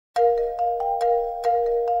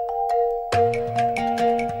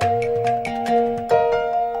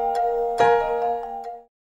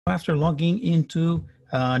after logging into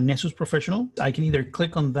Nessus Professional, I can either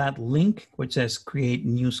click on that link, which says create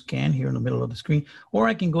new scan here in the middle of the screen, or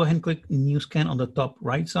I can go ahead and click new scan on the top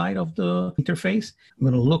right side of the interface. I'm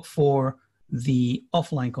going to look for the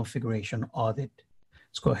offline configuration audit.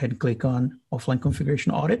 Let's go ahead and click on offline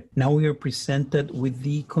configuration audit. Now we are presented with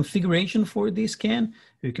the configuration for this scan.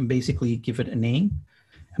 You can basically give it a name.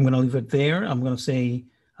 I'm going to leave it there. I'm going to say,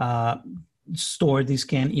 store this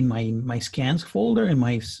scan in my scans folder in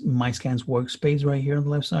my scans workspace right here on the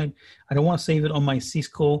left side. I don't want to save it on my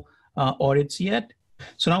Cisco audits yet.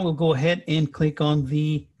 So now we'll go ahead and click on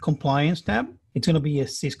the compliance tab. It's going to be a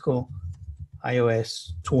Cisco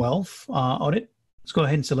IOS 12 audit. Let's go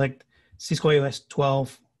ahead and select Cisco iOS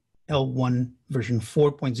 12 L1 version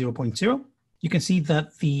 4.0.0. You can see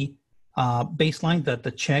that the baseline, that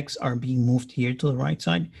the checks are being moved here to the right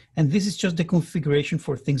side. And this is just the configuration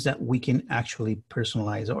for things that we can actually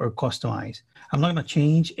personalize or customize. I'm not going to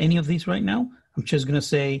change any of these right now. I'm just going to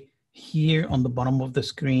say here on the bottom of the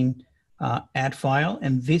screen, add file.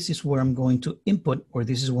 And this is where I'm going to input, or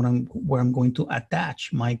this is where I'm going to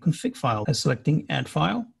attach my config file. By selecting add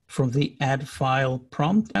file. From the add file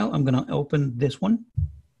prompt, now I'm going to open this one.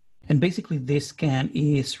 And basically this scan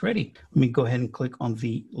is ready. Let me go ahead and click on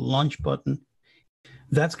the launch button.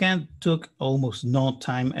 That scan took almost no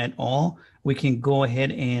time at all. We can go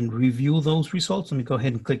ahead and review those results. Let me go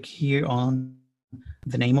ahead and click here on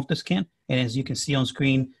the name of the scan. And as you can see on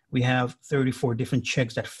screen, we have 34 different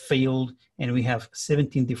checks that failed, and we have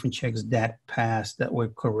 17 different checks that passed that were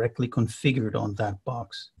correctly configured on that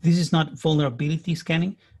box. This is not vulnerability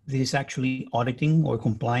scanning. This is actually auditing or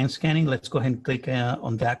compliance scanning. Let's go ahead and click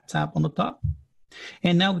on that tab on the top.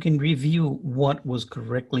 And now we can review what was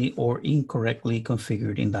correctly or incorrectly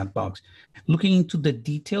configured in that box. Looking into the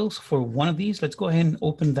details for one of these, let's go ahead and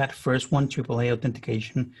open that first one, AAA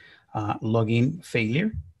authentication login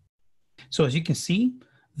failure. So as you can see,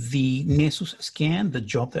 the Nessus scan, the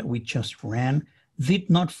job that we just ran, did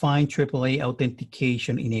not find AAA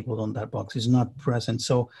authentication enabled on that box. It's not present.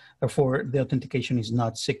 So therefore, the authentication is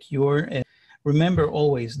not secure. Remember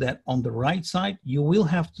always that on the right side, you will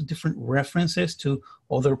have the different references to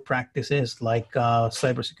other practices like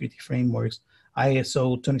cybersecurity frameworks.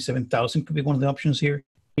 ISO 27000 could be one of the options here.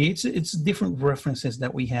 It's different references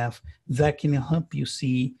that we have that can help you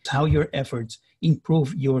see how your efforts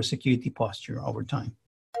improve your security posture over time.